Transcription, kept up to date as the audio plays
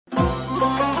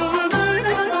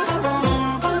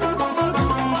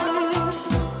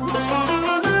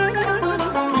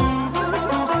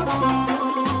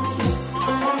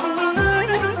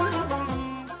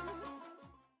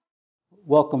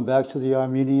Welcome back to the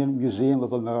Armenian Museum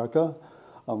of America.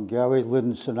 I'm Gary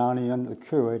Linden-Sinanian, the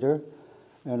curator,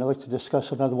 and I'd like to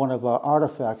discuss another one of our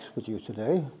artifacts with you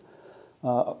today,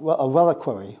 a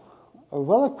reliquary. A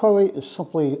reliquary is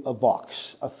simply a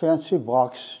box, a fancy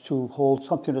box to hold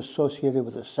something associated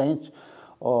with a saint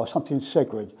or something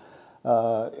sacred.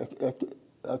 It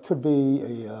could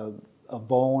be a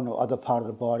bone or other part of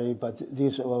the body, but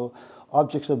these are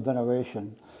objects of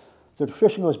veneration. The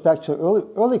tradition goes back to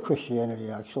early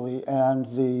Christianity, actually, and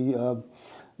the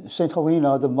Saint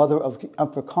Helena, the mother of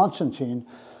Emperor Constantine,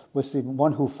 was the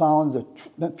one who found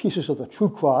the pieces of the true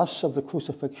cross of the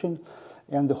crucifixion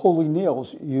and the holy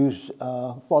nails used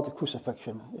for the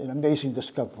crucifixion, an amazing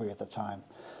discovery at the time.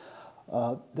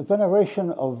 The veneration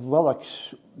of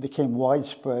relics became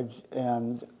widespread,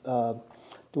 and there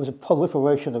was a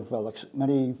proliferation of relics.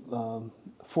 Many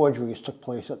forgeries took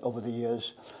place over the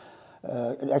years.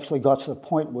 It actually got to the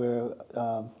point where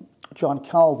John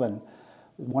Calvin,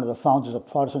 one of the founders of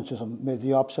Protestantism, made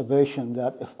the observation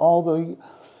that if all the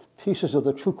pieces of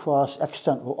the true cross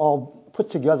extant were all put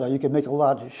together, you could make a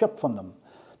large ship from them,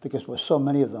 because there were so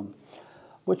many of them,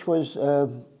 which was a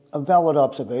valid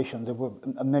observation. There were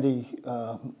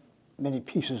many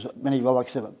pieces, many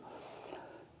relics of it.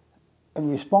 In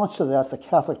response to that, the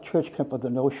Catholic Church came up with the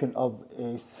notion of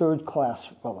a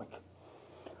third-class relic.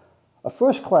 A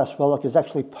first-class relic is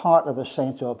actually part of a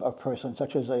saint or a person,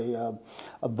 such as a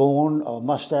bone or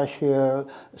mustache hair,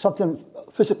 something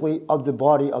physically of the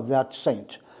body of that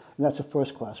saint, and that's a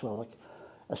first-class relic.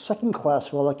 A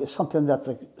second-class relic is something that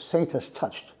the saint has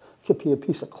touched. It could be a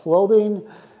piece of clothing,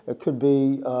 it could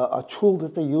be a tool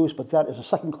that they use, but that is a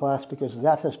second class because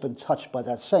that has been touched by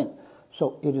that saint,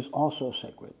 so it is also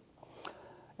sacred.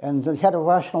 And they had to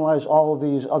rationalize all of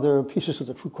these other pieces of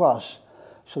the true cross,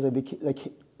 so they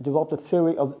developed a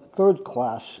theory of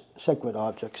third-class sacred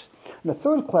objects. And a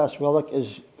third-class relic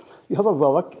is, you have a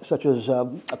relic, such as a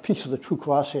piece of the true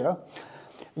cross here,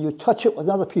 and you touch it with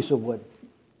another piece of wood.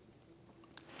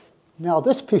 Now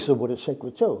this piece of wood is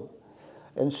sacred too.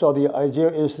 And so the idea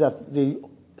is that the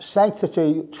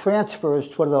sanctity transfers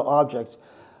to another object,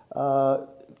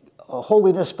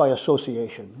 holiness by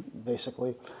association,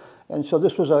 basically. And so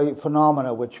this was a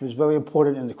phenomena which was very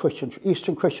important in the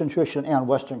Eastern Christian tradition and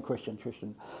Western Christian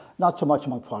tradition. Not so much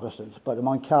among Protestants, but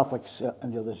among Catholics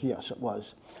and the others, yes, it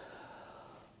was.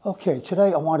 Okay,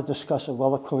 today I want to discuss a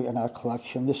reliquary in our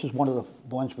collection. This is one of the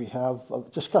ones we have. I'll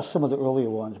discuss some of the earlier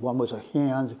ones. One was a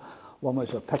hand, one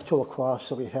was a pectoral cross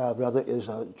that we have. The other is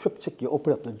a triptych. You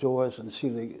open up the doors and see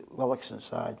the relics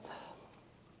inside.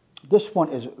 This one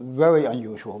is very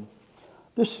unusual.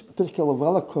 This particular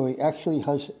reliquary actually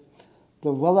has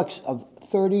the relics of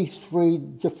 33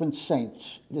 different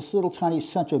saints. This little tiny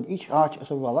center of each arch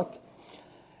is a relic.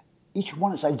 Each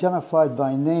one is identified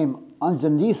by name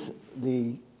underneath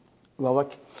the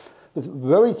relic with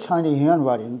very tiny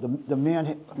handwriting. The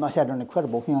man had an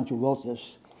incredible hand who wrote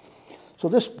this. So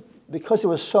this, because there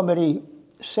were so many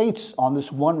saints on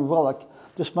this one relic,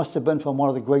 this must have been from one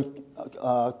of the great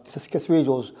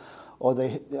cathedrals or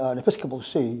the Episcopal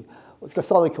See,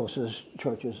 Catholicos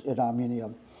churches in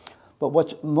Armenia. But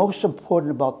what's most important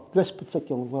about this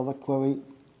particular reliquary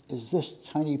is this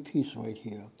tiny piece right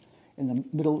here in the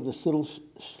middle of this little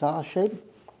star shape.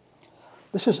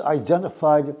 This is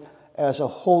identified as a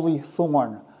holy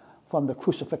thorn from the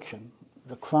crucifixion,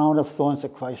 the crown of thorns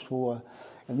that Christ wore.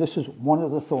 And this is one of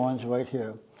the thorns right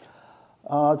here.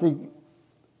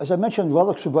 As I mentioned,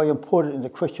 relics were very important in the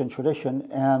Christian tradition,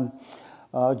 and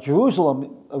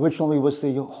Jerusalem originally was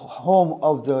the home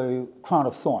of the crown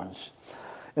of thorns.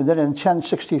 And then in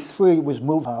 1063 it was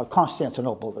moved to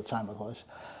Constantinople at the time, of course,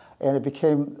 and it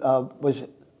was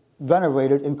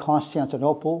venerated in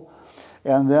Constantinople.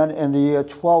 And then in the year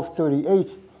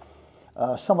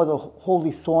 1238, some of the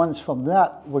holy thorns from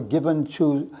that were given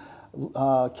to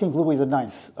King Louis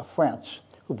IX of France,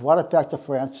 who brought it back to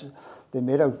France. They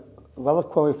made a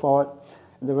reliquary for it,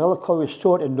 and the reliquary was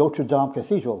stored in Notre Dame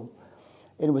Cathedral.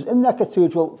 And it was in that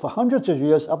cathedral for hundreds of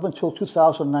years, up until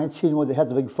 2019, when they had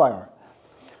the big fire.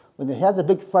 When they had the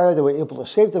big fire, they were able to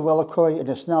save the reliquary, and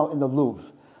it's now in the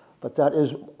Louvre. But that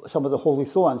is some of the holy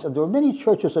thorns. And there are many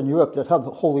churches in Europe that have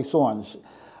holy thorns.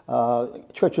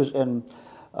 Churches in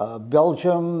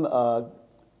Belgium,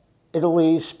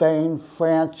 Italy, Spain,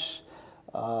 France,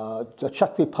 the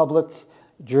Czech Republic,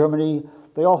 Germany.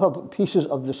 They all have pieces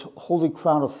of this holy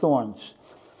crown of thorns.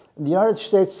 In the United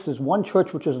States, there's one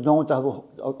church which is known to have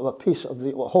a piece of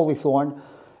the holy thorn,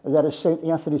 and that is St.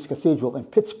 Anthony's Cathedral in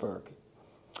Pittsburgh.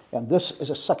 And this is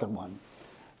a second one,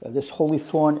 this holy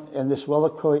thorn and this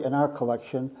reliquary in our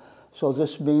collection. So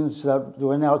this means that there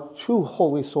are now two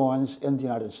holy thorns in the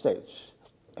United States.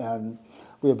 And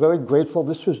We are very grateful.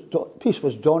 This piece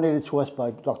was donated to us by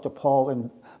Dr.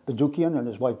 Paul Badukian and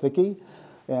his wife Vicky,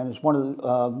 and it's one of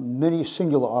the many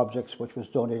singular objects which was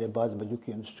donated by the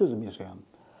Badukians to the museum.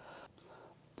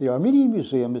 The Armenian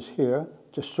Museum is here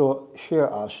to share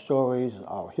our stories,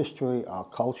 our history, our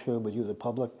culture with you, the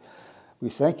public. We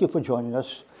thank you for joining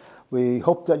us. We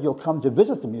hope that you'll come to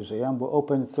visit the museum. We're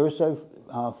open Thursday,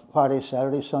 Friday,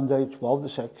 Saturday, Sunday, 12 to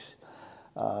 6.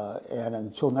 And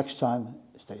until next time,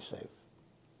 stay safe.